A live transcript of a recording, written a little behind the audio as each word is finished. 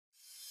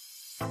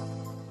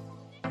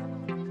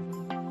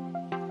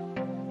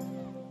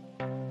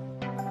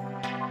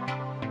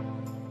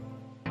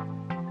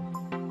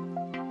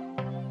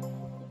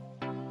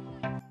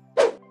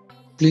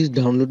Please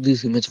download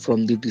this image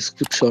from the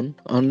description,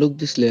 unlock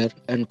this layer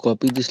and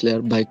copy this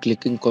layer by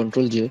clicking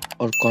CTRL+J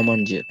or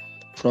Command+J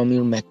from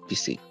your Mac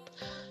PC.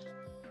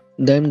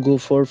 Then go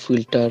for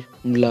filter,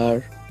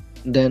 blur,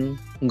 then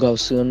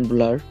Gaussian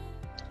blur.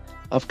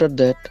 After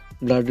that,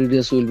 blur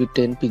radius will be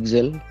 10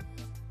 pixel.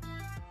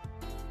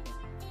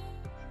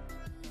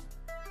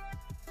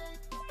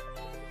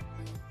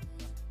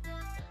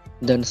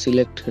 Then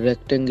select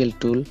rectangle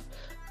tool,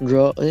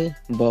 draw a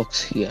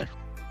box here.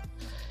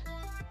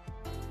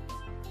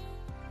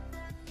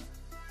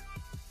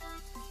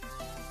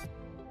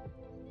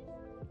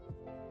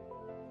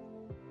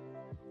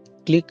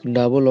 Click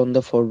double on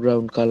the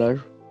foreground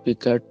color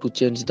picker to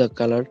change the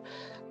color.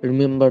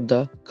 Remember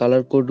the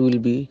color code will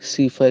be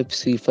C5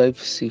 C5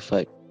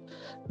 C5.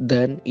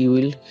 Then you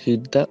will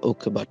hit the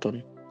OK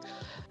button.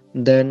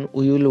 Then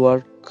we will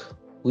work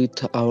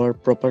with our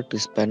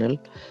properties panel.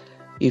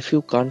 If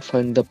you can't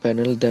find the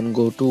panel, then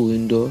go to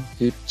window,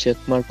 hit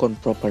checkmark on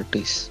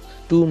properties.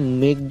 To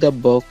make the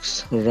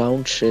box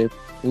round shape,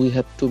 we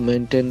have to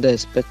maintain the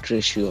aspect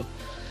ratio.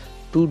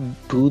 To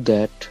do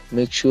that,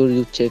 make sure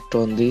you checked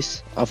on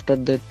this. After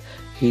that,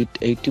 hit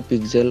 80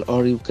 pixel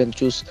or you can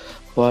choose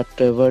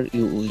whatever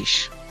you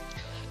wish.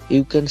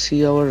 You can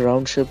see our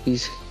round shape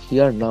is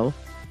here now.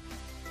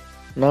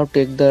 Now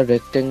take the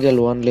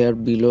rectangle one layer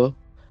below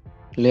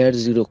layer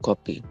 0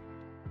 copy.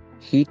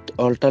 Hit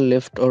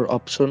alt+left or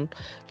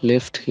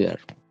option+left here,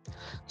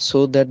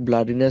 so that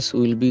blurriness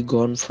will be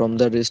gone from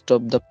the rest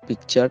of the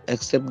picture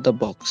except the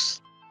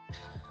box.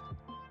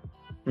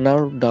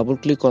 Now double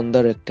click on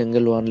the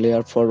rectangle one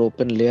layer for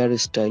open layer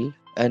style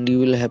and you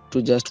will have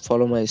to just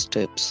follow my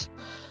steps.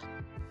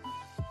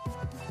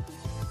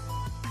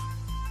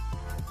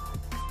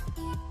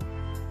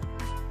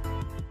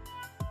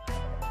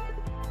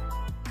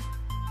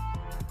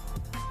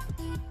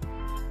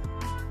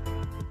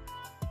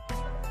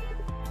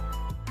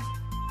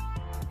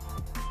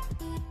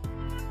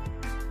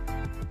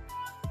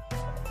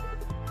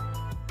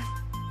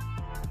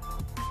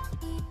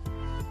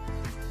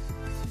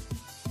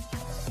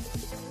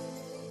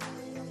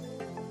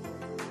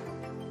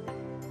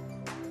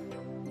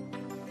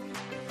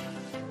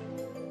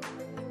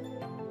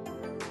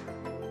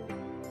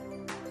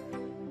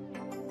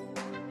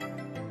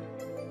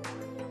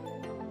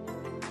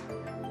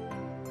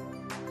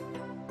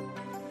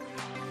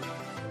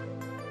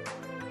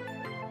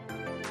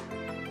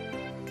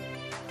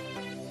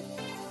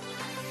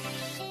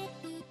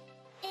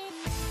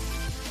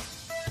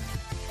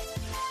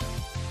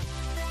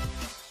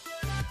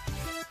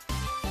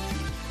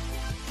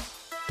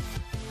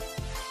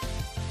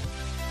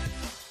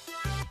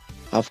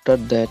 After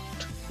that,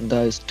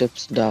 the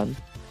steps done,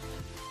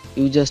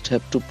 you just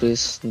have to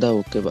press the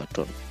OK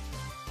button.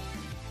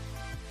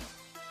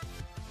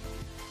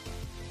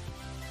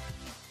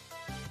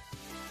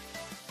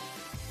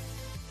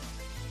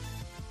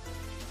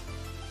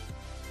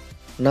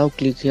 Now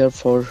click here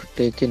for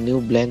take a new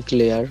blank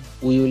layer.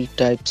 We will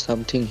type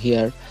something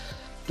here.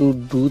 To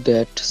do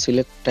that,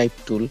 select type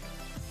tool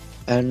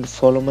and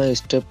follow my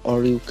step,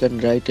 or you can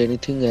write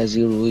anything as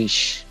you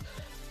wish.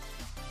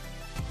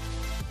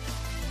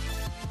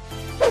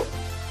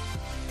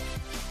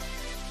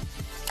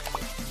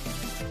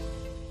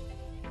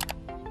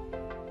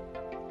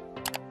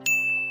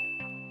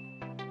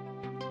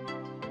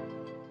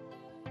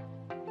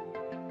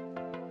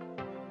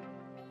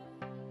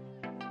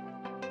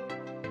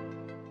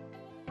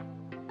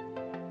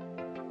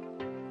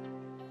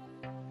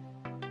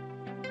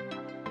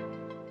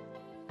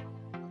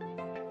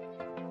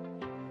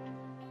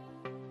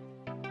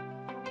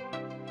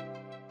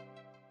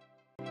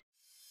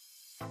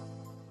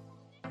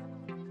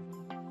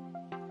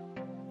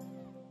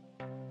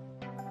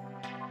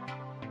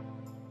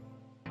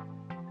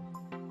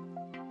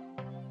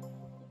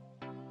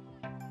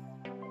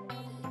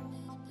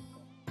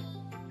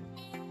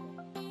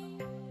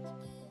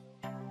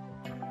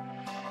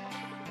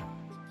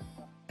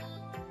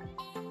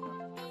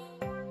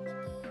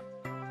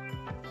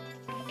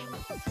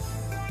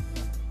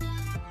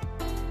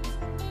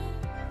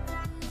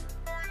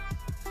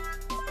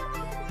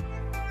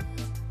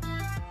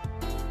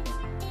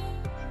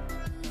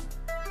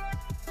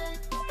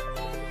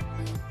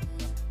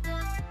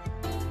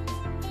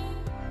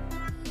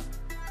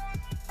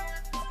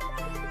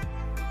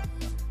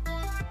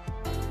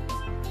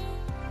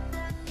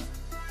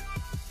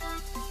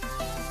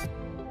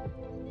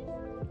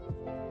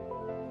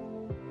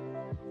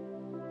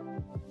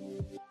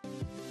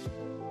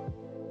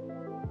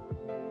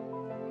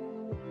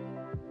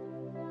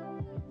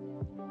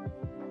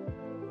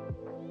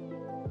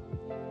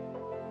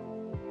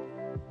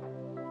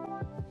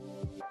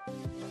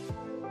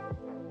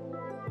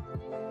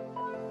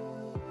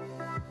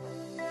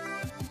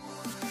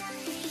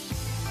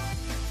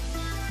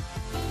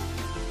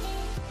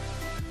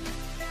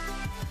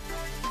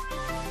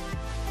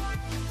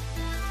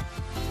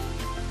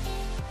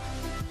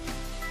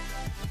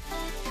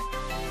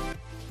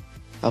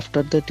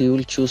 After that, you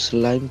will choose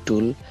line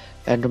tool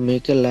and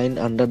make a line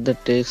under the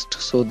text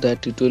so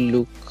that it will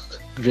look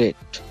great.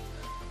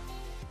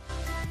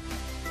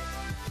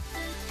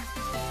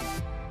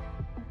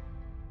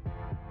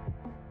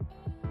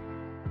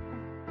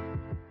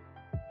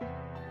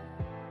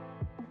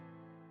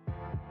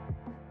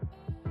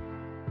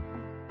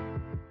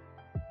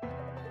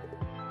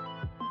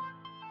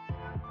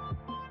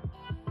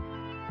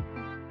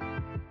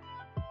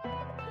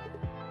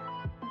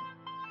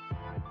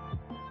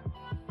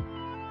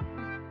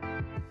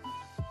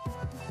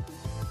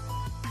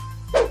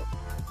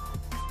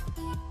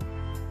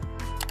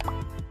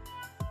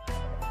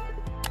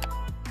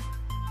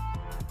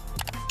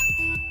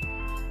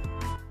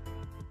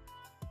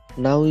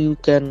 Now you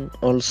can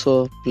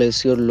also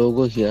place your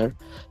logo here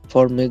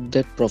for make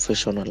that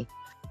professional.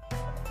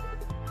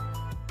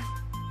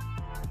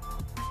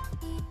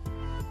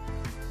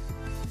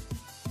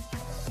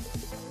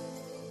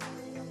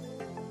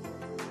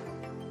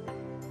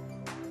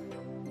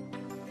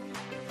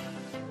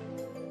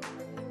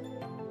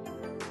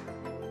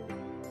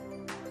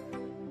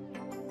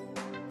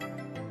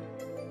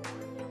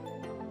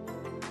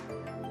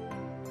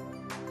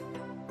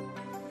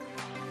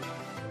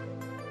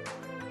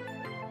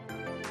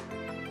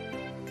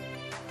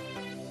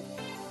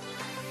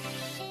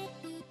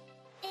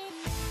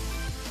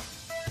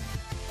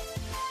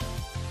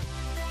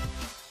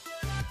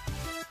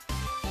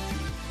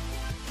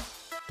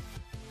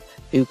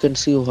 You can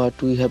see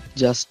what we have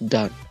just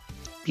done.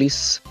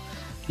 Please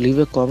leave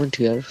a comment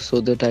here so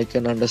that I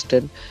can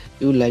understand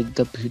you like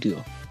the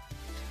video.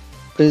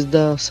 Press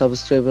the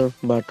subscribe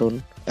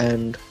button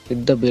and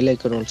hit the bell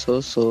icon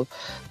also so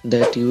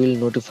that you will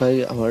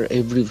notify our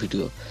every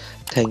video.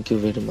 Thank you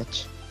very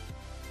much.